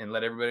Wrapped, and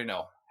let everybody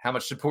know how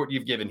much support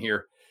you've given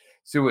here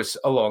to us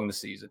along the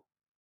season.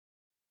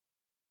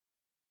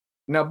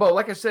 Now, Bo,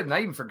 like I said, and I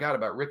even forgot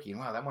about Ricky.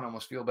 Wow, that one I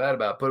almost feel bad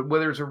about. But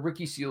whether it's a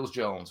Ricky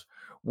Seals-Jones,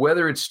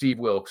 whether it's Steve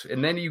Wilks,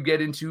 and then you get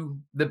into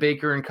the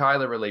Baker and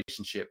Kyler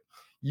relationship,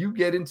 you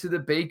get into the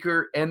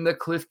Baker and the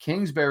Cliff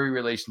Kingsbury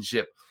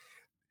relationship.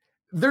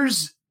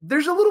 There's a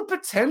little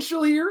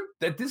potential here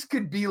that this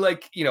could be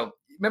like,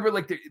 remember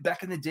like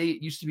back in the day,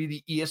 it used to be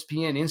the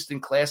ESPN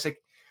Instant Classic.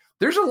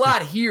 There's a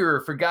lot here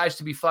for guys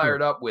to be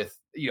fired up with,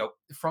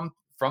 from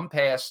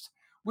past,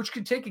 which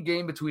could take a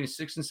game between a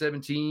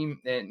 6-7 team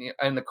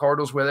and the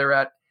Cardinals where they're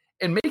at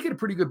and make it a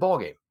pretty good ball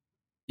game.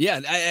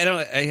 Yeah,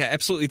 I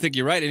absolutely think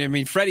you're right. And I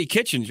mean, Freddie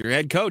Kitchens, your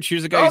head coach,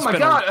 here's a guy. Oh my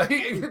God,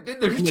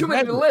 there's too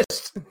many to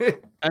list.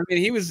 I mean,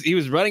 he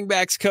was running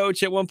backs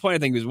coach at one point. I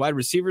think he was wide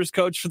receivers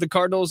coach for the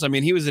Cardinals. I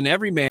mean, he was an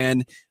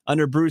everyman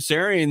under Bruce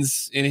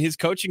Arians in his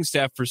coaching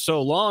staff for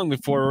so long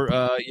before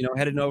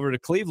heading over to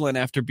Cleveland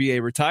after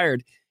BA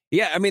retired.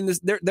 Yeah, I mean,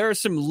 there are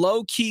some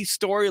low-key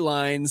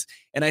storylines,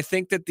 and I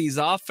think that these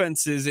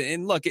offenses,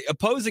 and look,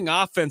 opposing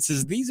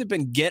offenses, these have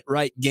been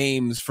get-right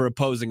games for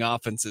opposing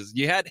offenses.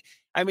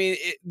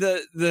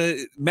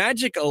 The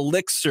magic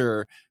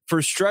elixir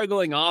for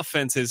struggling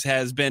offenses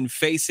has been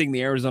facing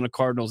the Arizona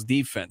Cardinals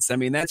defense. I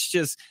mean, that's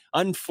just,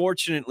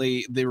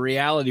 unfortunately, the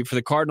reality for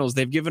the Cardinals.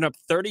 They've given up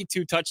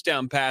 32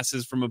 touchdown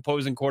passes from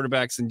opposing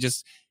quarterbacks and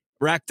just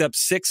racked up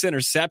 6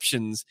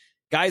 interceptions.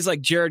 Guys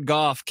like Jared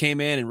Goff came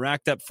in and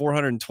racked up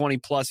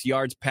 420-plus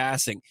yards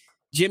passing.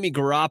 Jimmy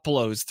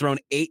Garoppolo's thrown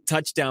 8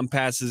 touchdown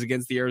passes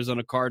against the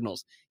Arizona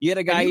Cardinals. You had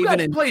a guy you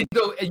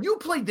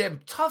played them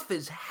tough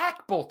as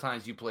heck both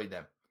times you played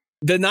them.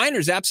 The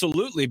Niners,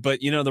 absolutely. But,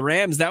 the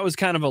Rams, that was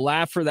kind of a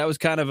laugher. That was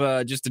kind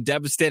of just a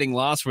devastating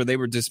loss where they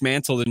were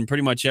dismantled in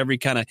pretty much every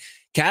kind of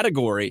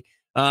category.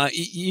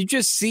 You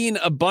just seen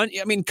a bunch.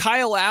 I mean,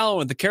 Kyle Allen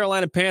with the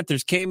Carolina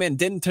Panthers came in,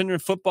 didn't turn the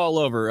football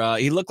over.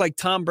 He looked like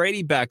Tom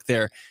Brady back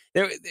there.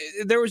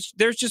 There's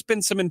just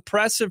been some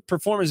impressive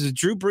performances.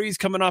 Drew Brees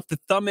coming off the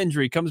thumb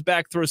injury, comes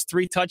back, throws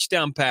 3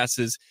 touchdown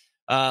passes.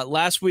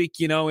 Last week,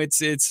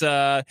 it's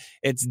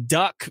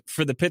Duck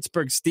for the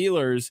Pittsburgh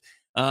Steelers.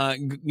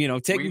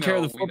 Taking care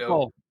of the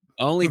football.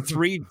 Only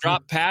 3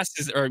 drop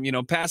passes or,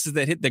 passes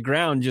that hit the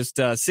ground, just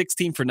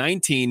 16 for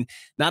 19.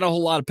 Not a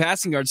whole lot of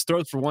passing yards,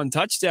 throws for 1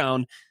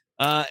 touchdown.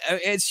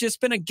 It's just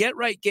been a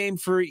get-right game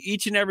for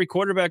each and every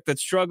quarterback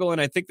that's struggling.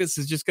 I think this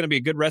is just going to be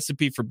a good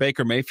recipe for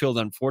Baker Mayfield,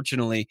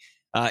 unfortunately.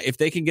 If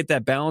they can get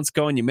that balance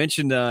going. You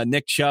mentioned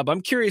Nick Chubb. I'm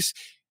curious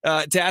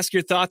to ask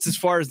your thoughts as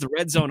far as the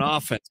red zone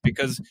offense,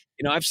 because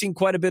I've seen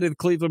quite a bit of the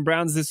Cleveland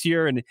Browns this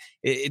year, and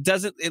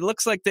it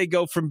looks like they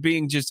go from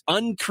being just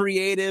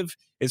uncreative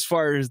as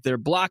far as their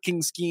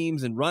blocking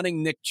schemes and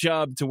running Nick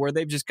Chubb to where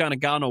they've just kind of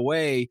gone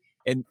away.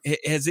 And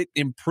has it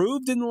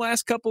improved in the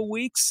last couple of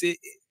weeks?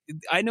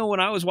 I know when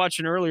I was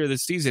watching earlier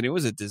this season, it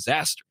was a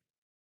disaster.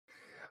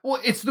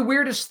 Well, it's the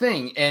weirdest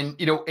thing, and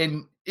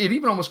and it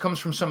even almost comes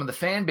from some of the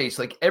fan base.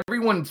 Like,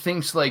 everyone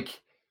thinks like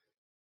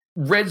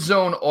red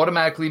zone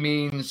automatically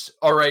means,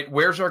 all right,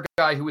 where's our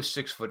guy who is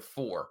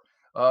 6'4"?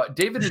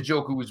 David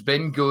Njoku has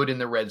been good in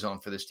the red zone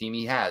for this team.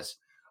 He has.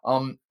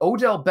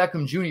 Odell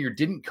Beckham Jr.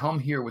 didn't come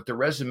here with the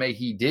resume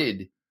he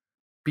did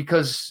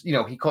because,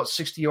 he caught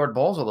 60-yard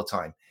balls all the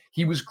time.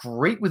 He was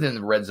great within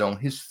the red zone.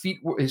 His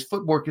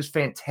footwork is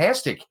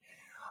fantastic.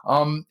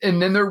 And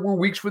then there were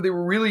weeks where they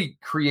were really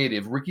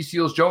creative. Ricky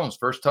Seals-Jones,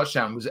 first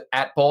touchdown was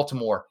at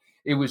Baltimore.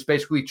 It was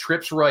basically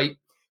trips right.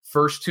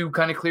 First 2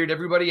 kind of cleared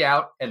everybody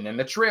out, and then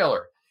the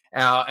trailer.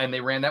 And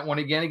they ran that one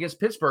again against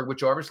Pittsburgh with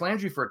Jarvis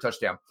Landry for a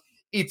touchdown.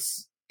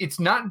 It's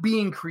not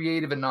being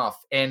creative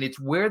enough, and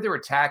it's where they're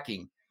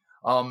attacking.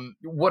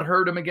 What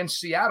hurt them against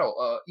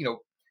Seattle?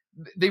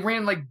 They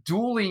ran like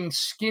dueling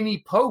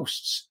skinny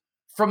posts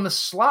from the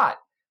slot.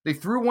 They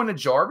threw one to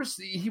Jarvis.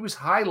 He was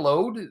high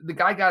load. The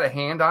guy got a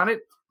hand on it.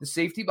 The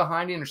safety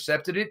behind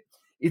intercepted it.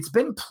 It's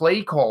been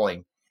play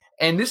calling.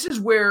 And this is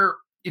where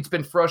it's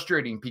been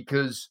frustrating,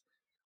 because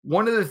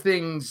one of the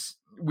things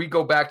we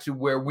go back to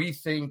where we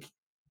think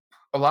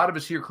a lot of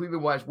us here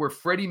Cleveland-wise, where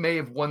Freddie may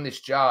have won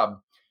this job,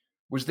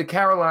 was the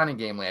Carolina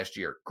game last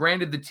year.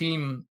 Granted, the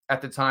team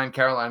at the time,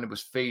 Carolina,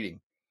 was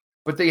fading.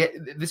 But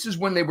this is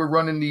when they were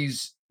running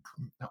these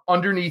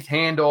underneath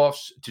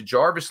handoffs to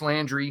Jarvis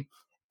Landry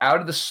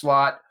out of the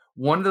slot,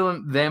 One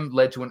of them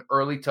led to an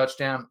early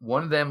touchdown.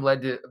 One of them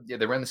led to,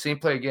 they ran the same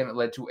play again. It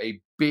led to a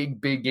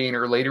big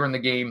gainer later in the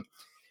game.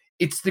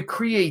 It's the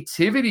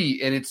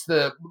creativity, and it's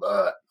the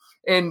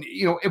and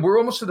we're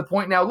almost to the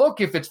point now. Look,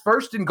 if it's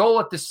 1st and goal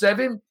at the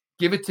 7,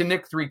 give it to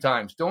Nick 3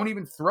 times. Don't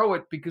even throw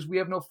it because we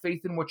have no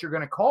faith in what you're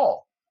going to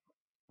call.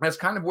 That's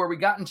kind of where we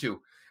got into.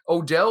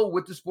 Odell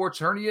with the sports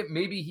hernia,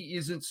 maybe he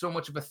isn't so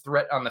much of a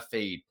threat on the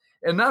fade.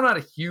 And I'm not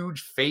a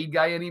huge fade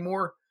guy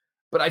anymore,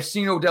 but I've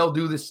seen Odell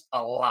do this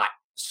a lot.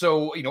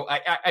 So,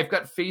 I've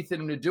got faith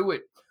in him to do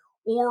it.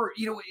 Or,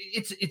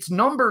 it's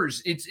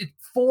numbers. It's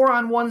 4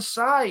 on one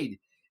side.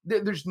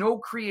 There's no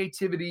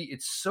creativity.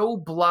 It's so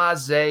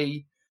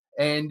blasé.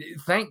 And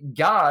thank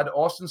God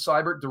Austin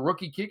Seibert, the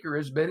rookie kicker,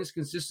 has been as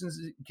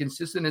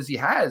consistent as he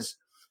has,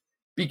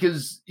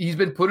 because he's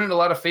been put in a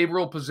lot of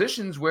favorable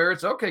positions where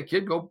it's, okay,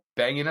 kid, go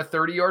bang in a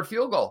 30-yard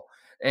field goal.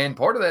 And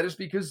part of that is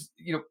because,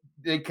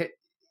 they get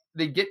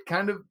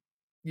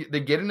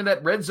into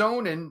that red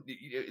zone and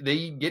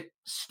they get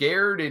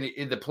scared,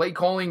 and the play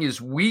calling is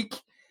weak.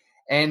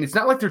 And it's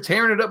not like they're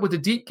tearing it up with the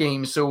deep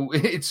game. So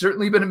it's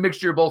certainly been a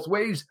mixture of both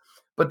ways.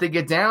 But they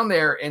get down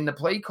there and the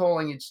play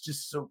calling, it's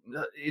just so,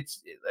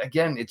 it's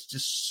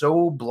just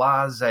so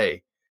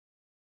blasé.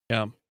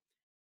 Yeah.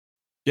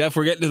 Jeff,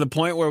 we're getting to the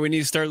point where we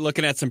need to start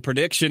looking at some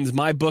predictions.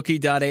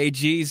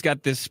 MyBookie.ag's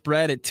got this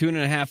spread at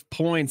 2.5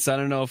 points. I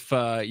don't know if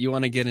you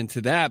want to get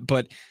into that,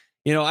 but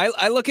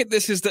I look at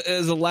this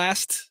as a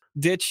last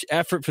ditch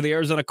effort for the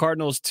Arizona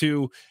Cardinals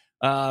to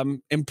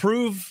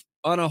improve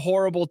on a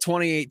horrible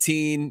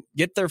 2018,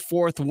 get their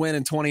 4th win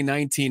in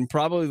 2019,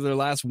 probably their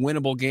last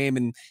winnable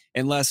game,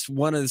 unless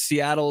one of the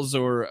Seattle's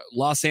or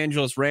Los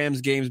Angeles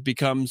Rams games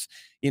becomes,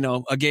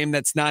 a game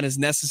that's not as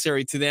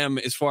necessary to them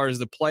as far as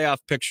the playoff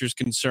picture is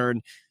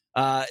concerned.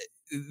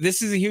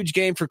 This is a huge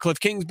game for Cliff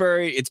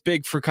Kingsbury. It's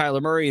big for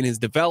Kyler Murray and his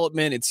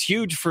development. It's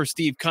huge for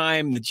Steve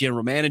Keim, the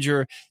general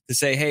manager, to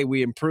say, hey,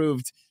 we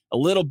improved a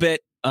little bit.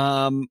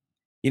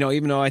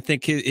 Even though I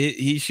think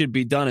he should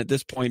be done at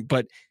this point,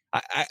 but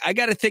I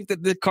got to think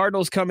that the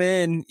Cardinals come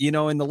in,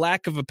 in the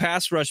lack of a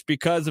pass rush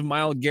because of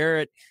Myles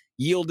Garrett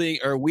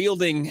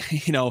wielding,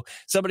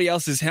 somebody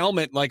else's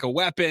helmet like a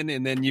weapon.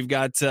 And then you've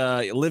got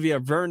Olivia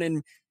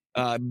Vernon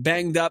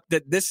banged up,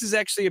 that this is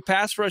actually a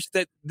pass rush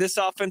that this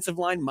offensive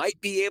line might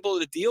be able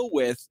to deal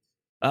with.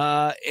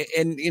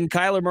 And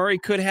Kyler Murray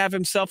could have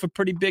himself a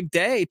pretty big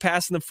day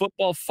passing the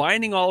football,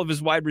 finding all of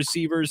his wide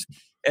receivers.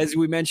 As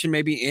we mentioned,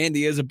 maybe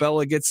Andy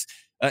Isabella gets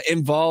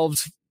involved.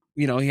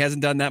 He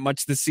hasn't done that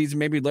much this season.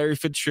 Maybe Larry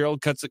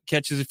Fitzgerald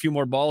catches a few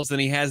more balls than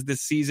he has this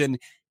season.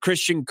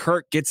 Christian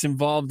Kirk gets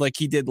involved like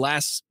he did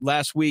last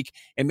week,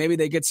 and maybe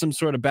they get some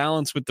sort of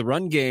balance with the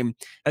run game.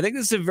 I think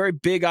this is a very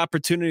big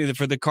opportunity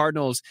for the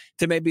Cardinals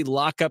to maybe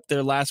lock up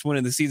their last win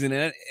of the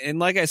season. And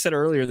like I said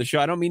earlier in the show,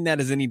 I don't mean that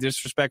as any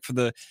disrespect for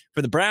the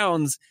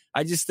Browns.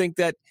 I just think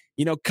that,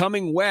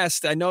 coming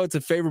west, I know it's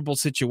a favorable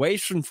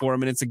situation for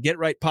them, and it's a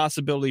get-right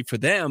possibility for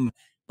them.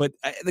 But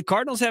the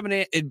Cardinals have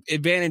an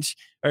advantage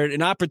or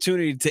an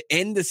opportunity to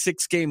end the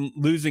 6-game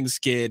losing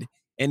skid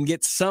and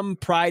get some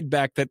pride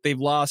back that they've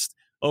lost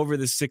over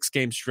the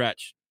 6-game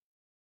stretch.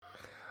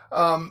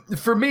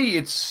 For me,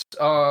 it's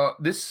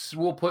this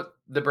will put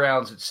the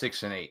Browns at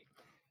 6-8.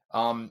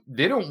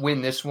 They don't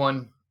win this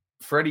one.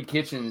 Freddie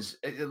Kitchens,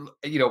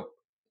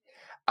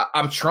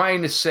 I'm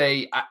trying to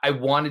say I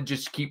want to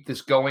just keep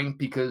this going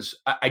because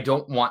I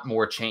don't want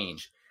more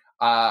change.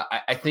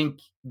 I think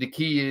the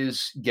key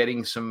is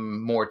getting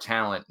some more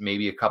talent,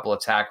 maybe a couple of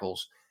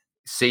tackles,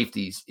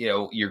 safeties.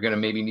 You're going to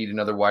maybe need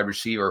another wide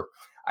receiver.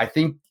 I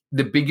think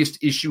the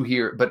biggest issue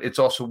here, but it's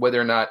also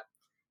whether or not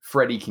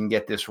Freddie can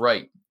get this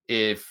right.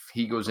 If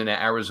he goes into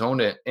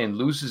Arizona and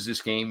loses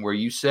this game where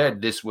you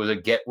said this was a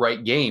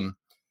get-right game,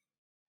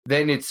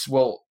 then it's,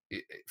 well,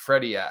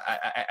 Freddie,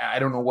 I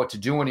don't know what to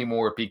do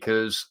anymore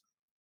because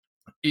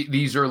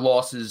these are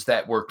losses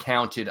that were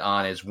counted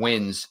on as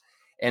wins.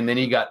 And then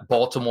you got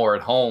Baltimore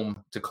at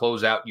home to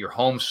close out your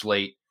home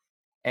slate.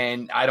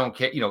 And I don't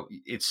care,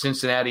 it's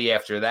Cincinnati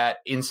after that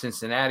in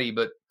Cincinnati,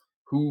 but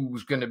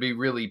who's going to be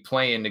really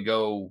playing to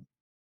go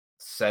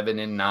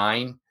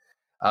 7-9?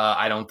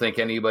 I don't think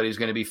anybody's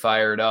going to be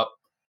fired up.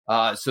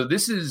 So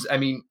this is, I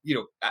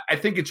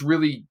think it's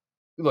really,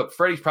 look,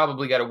 Freddie's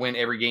probably got to win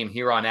every game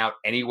here on out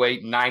anyway.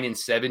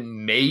 9-7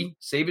 may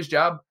save his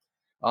job.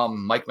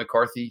 Mike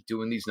McCarthy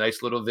doing these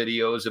nice little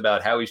videos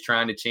about how he's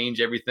trying to change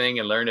everything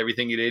and learn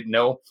everything he didn't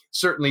know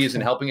certainly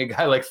isn't helping a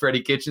guy like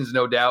Freddie Kitchens,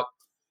 no doubt.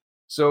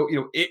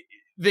 So,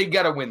 they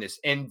got to win this.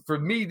 And for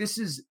me, this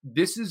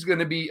is going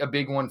to be a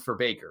big one for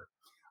Baker.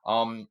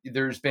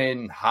 There's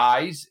been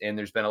highs and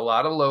there's been a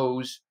lot of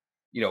lows.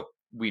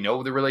 We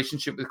know the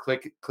relationship with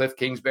Cliff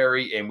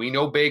Kingsbury, and we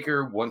know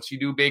Baker, once you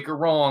do Baker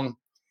wrong,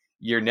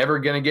 you're never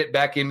going to get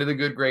back into the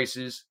good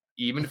graces.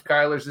 Even if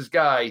Kyler's his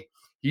guy,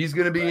 he's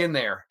going to be in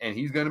there, and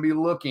he's going to be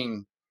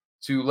looking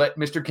to let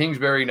Mr.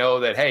 Kingsbury know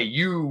that, hey,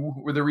 you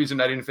were the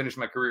reason I didn't finish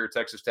my career at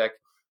Texas Tech,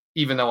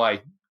 even though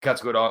I got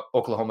to go to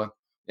Oklahoma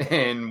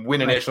and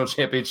win a national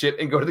championship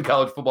and go to the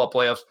college football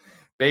playoffs.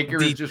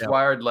 Baker is just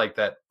wired like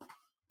that.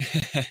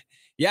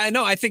 Yeah, I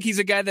know. I think he's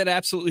a guy that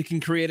absolutely can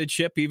create a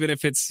chip, even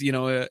if it's,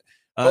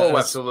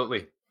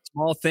 Absolutely.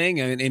 small thing.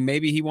 And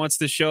maybe he wants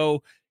to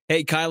show,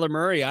 hey, Kyler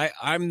Murray, I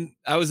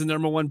was the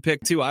number one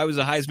pick too. I was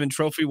a Heisman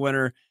Trophy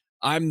winner.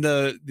 I'm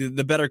the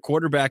better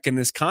quarterback in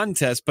this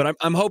contest, but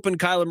I'm hoping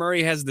Kyler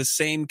Murray has the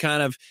same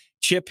kind of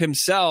chip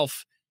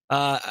himself.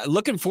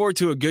 Looking forward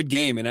to a good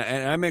game, and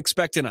I'm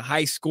expecting a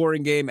high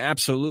scoring game.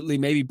 Absolutely,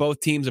 maybe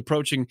both teams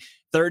approaching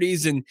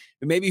 30s, and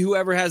maybe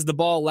whoever has the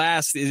ball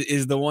last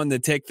is the one to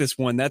take this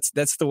one.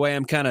 That's the way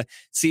I'm kind of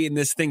seeing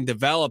this thing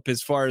develop,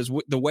 as far as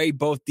the way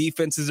both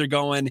defenses are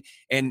going,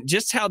 and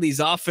just how these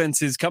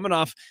offenses coming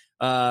off.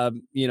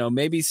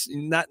 Maybe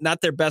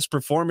not their best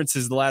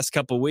performances the last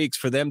couple of weeks,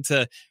 for them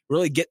to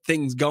really get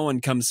things going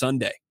come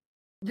Sunday.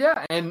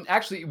 Yeah, and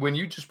actually, when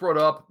you just brought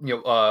up,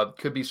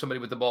 could be somebody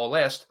with the ball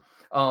last.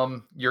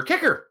 Your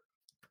kicker.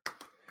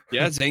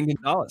 Yeah, Zane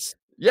Gonzalez.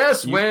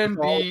 Yes,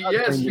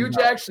 Hugh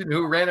Jackson,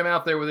 who ran him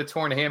out there with a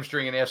torn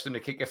hamstring and asked him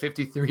to kick a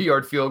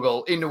 53-yard field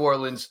goal in New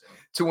Orleans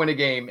to win a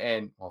game.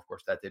 And, well, of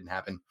course, that didn't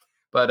happen.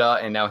 But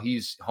and now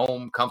he's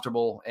home,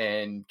 comfortable,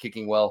 and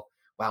kicking well.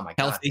 Wow, my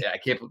God. Yeah, I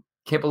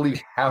can't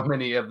believe how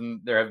many of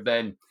them there have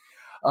been.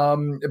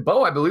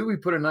 Bo, I believe we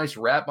put a nice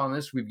wrap on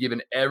this. We've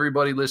given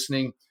everybody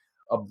listening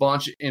a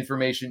bunch of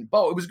information.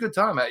 Bo, it was a good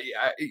time.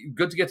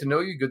 Good to get to know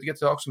you. Good to get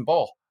to talk some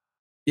ball.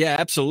 Yeah,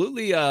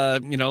 absolutely.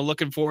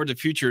 Looking forward to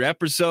future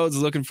episodes.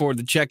 Looking forward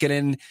to checking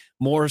in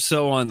more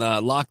so on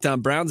Locked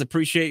On Browns.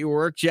 Appreciate your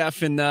work,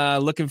 Jeff, and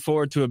looking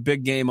forward to a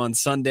big game on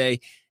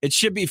Sunday. It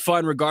should be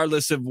fun,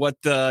 regardless of what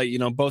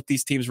both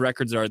these teams'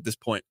 records are at this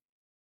point.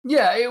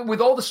 Yeah,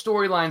 with all the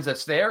storylines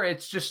that's there,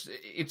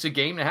 it's a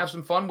game to have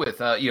some fun with.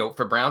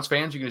 For Browns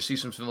fans, you're going to see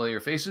some familiar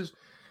faces.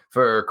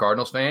 For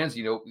Cardinals fans,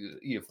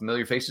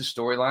 familiar faces,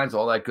 storylines,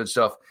 all that good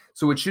stuff.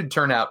 So it should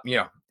turn out.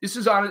 This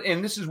is on,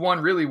 and this is one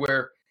really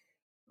where.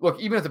 Look,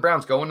 even if the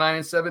Browns go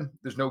 9-7,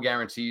 there's no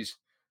guarantees.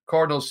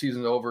 Cardinals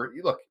season's over.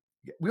 Look,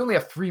 we only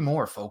have 3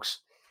 more,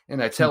 folks.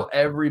 And I tell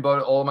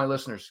everybody, all my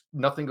listeners,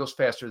 nothing goes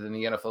faster than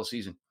the NFL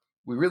season.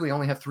 We really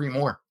only have 3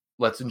 more.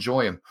 Let's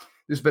enjoy them.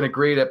 This has been a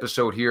great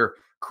episode here.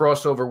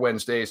 Crossover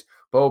Wednesdays.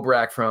 Bo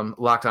Brack from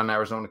Locked On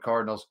Arizona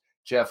Cardinals.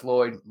 Jeff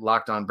Lloyd,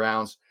 Locked On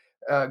Browns.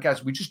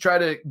 Guys, we just try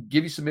to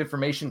give you some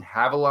information,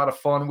 have a lot of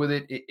fun with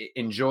it,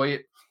 enjoy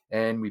it.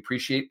 And we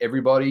appreciate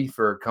everybody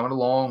for coming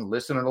along,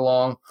 listening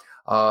along.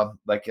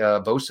 Like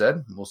Bo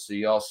said, we'll see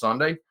y'all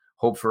Sunday.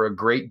 Hope for a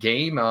great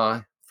game.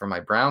 For my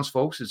Browns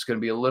folks, it's going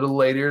to be a little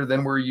later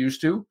than we're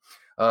used to.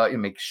 You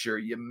make sure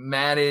you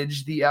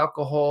manage the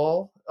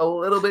alcohol a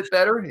little bit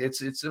better.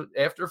 It's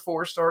after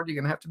 4 start. You're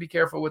going to have to be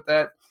careful with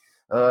that.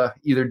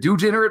 Either do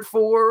dinner at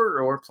 4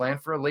 or plan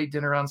for a late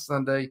dinner on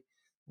Sunday.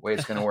 The way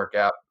it's going to work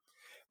out.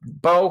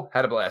 Bo,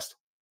 had a blast.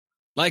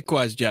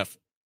 Likewise, Jeff.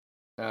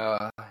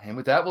 And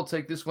with that, we'll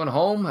take this one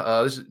home.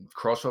 This is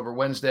Crossover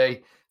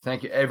Wednesday.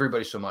 Thank you,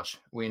 everybody, so much.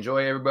 We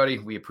enjoy everybody.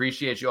 We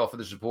appreciate you all for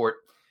the support.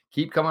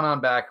 Keep coming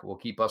on back. We'll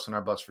keep busting our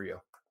butts for you.